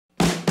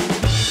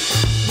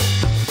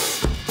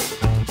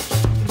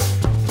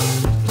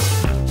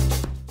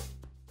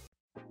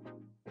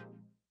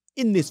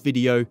In this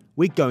video,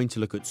 we're going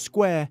to look at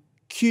square,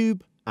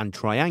 cube and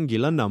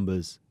triangular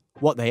numbers,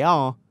 what they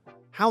are,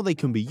 how they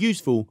can be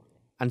useful,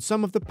 and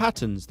some of the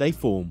patterns they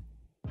form.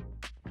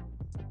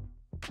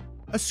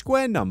 A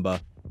square number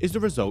is the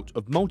result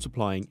of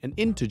multiplying an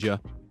integer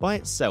by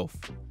itself,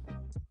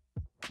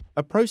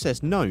 a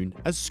process known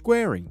as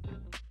squaring.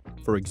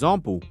 For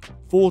example,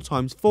 4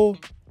 times 4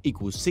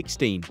 equals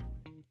 16,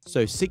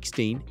 so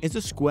 16 is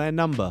a square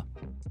number.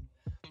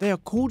 They are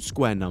called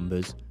square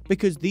numbers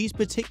because these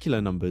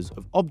particular numbers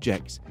of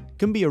objects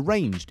can be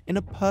arranged in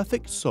a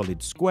perfect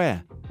solid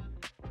square.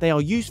 They are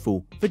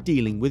useful for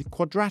dealing with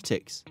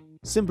quadratics,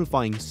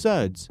 simplifying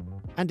surds,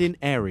 and in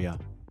area.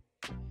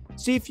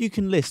 See if you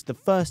can list the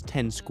first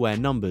 10 square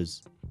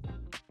numbers.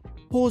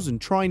 Pause and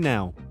try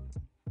now.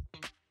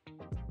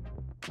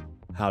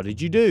 How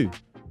did you do?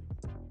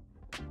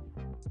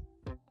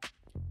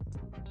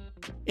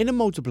 In a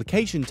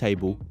multiplication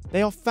table,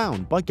 they are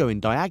found by going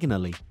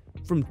diagonally,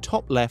 from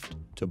top left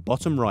to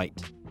bottom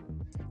right.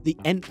 The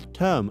nth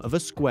term of a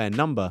square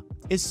number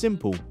is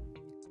simple.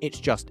 It's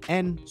just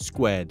n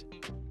squared.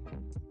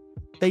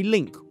 They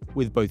link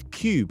with both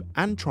cube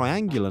and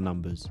triangular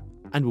numbers,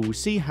 and we will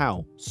see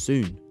how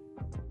soon.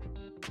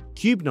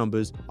 Cube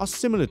numbers are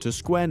similar to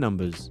square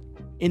numbers,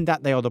 in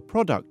that they are the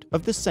product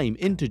of the same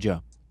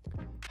integer.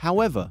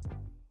 However,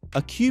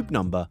 a cube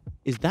number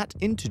is that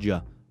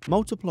integer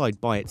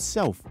multiplied by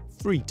itself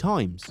 3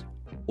 times,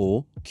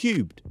 or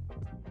cubed.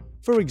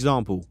 For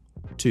example,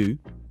 2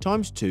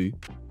 times 2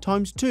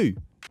 times 2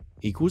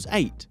 equals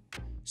 8,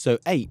 so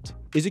 8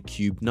 is a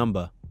cube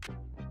number.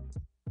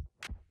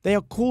 They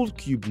are called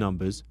cube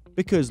numbers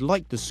because,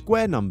 like the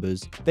square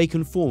numbers, they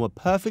can form a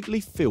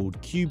perfectly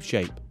filled cube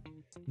shape.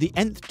 The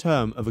nth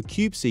term of a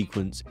cube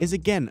sequence is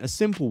again a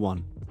simple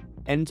one,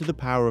 n to the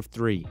power of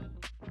 3.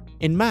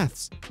 In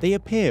maths, they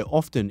appear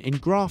often in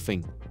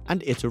graphing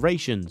and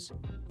iterations,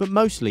 but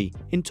mostly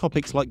in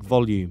topics like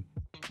volume.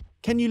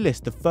 Can you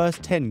list the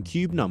first 10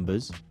 cube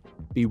numbers?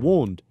 Be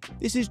warned,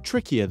 this is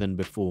trickier than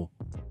before.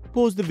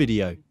 Pause the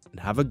video and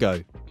have a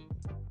go.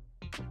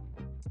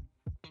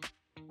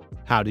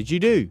 How did you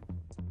do?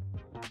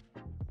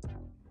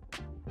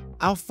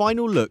 Our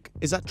final look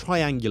is at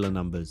triangular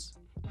numbers.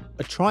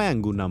 A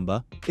triangle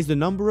number is the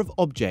number of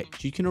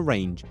objects you can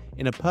arrange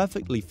in a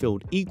perfectly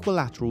filled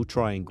equilateral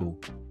triangle.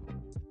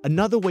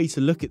 Another way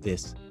to look at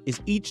this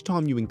is each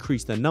time you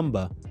increase the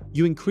number,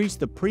 you increase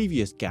the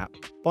previous gap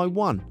by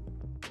 1.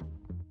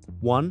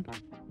 1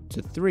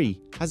 to 3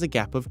 has a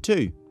gap of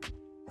 2.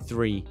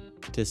 3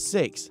 to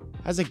 6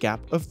 has a gap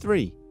of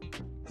 3.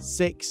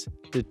 6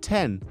 to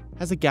 10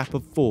 has a gap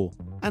of 4,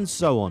 and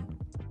so on.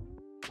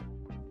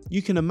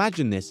 You can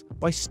imagine this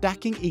by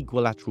stacking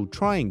equilateral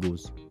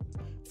triangles.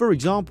 For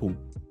example,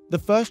 the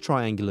first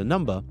triangular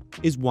number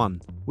is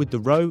 1 with the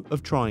row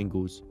of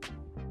triangles.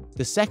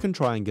 The second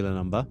triangular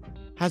number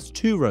has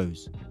 2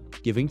 rows,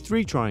 giving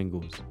 3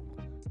 triangles.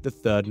 The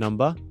third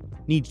number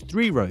needs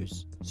 3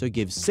 rows, so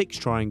gives 6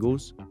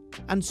 triangles,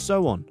 and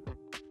so on.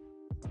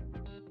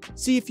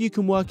 See if you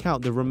can work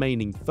out the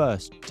remaining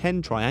first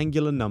 10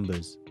 triangular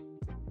numbers.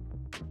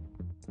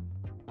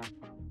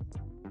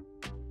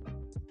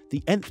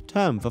 The nth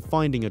term for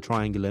finding a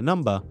triangular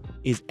number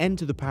is n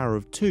to the power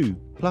of 2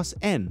 plus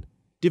n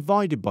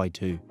divided by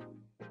 2.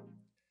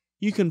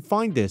 You can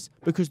find this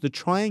because the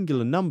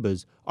triangular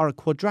numbers are a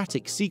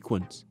quadratic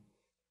sequence.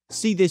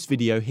 See this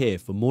video here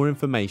for more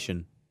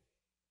information.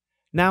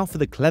 Now for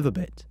the clever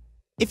bit.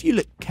 If you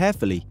look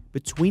carefully,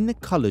 between the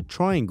coloured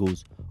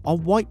triangles are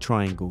white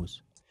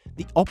triangles,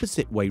 the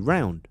opposite way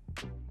round.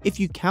 If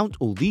you count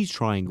all these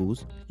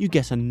triangles, you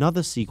get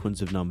another sequence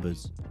of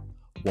numbers.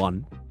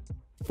 1,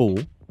 4,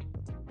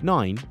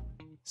 9,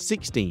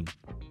 16.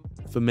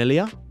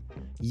 Familiar?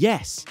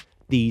 Yes,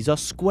 these are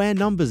square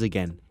numbers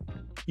again.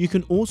 You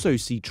can also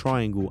see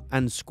triangle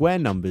and square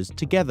numbers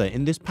together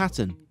in this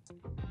pattern.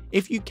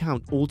 If you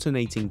count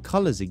alternating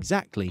colours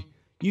exactly,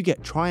 you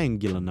get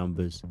triangular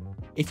numbers.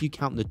 If you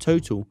count the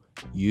total,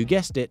 you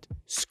guessed it,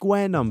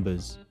 square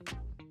numbers.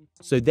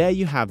 So there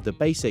you have the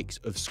basics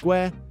of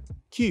square,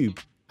 cube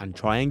and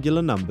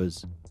triangular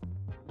numbers.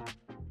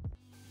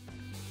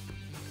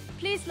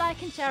 Please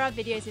like and share our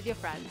videos with your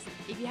friends.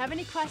 If you have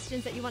any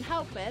questions that you want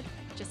help with,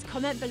 just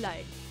comment below.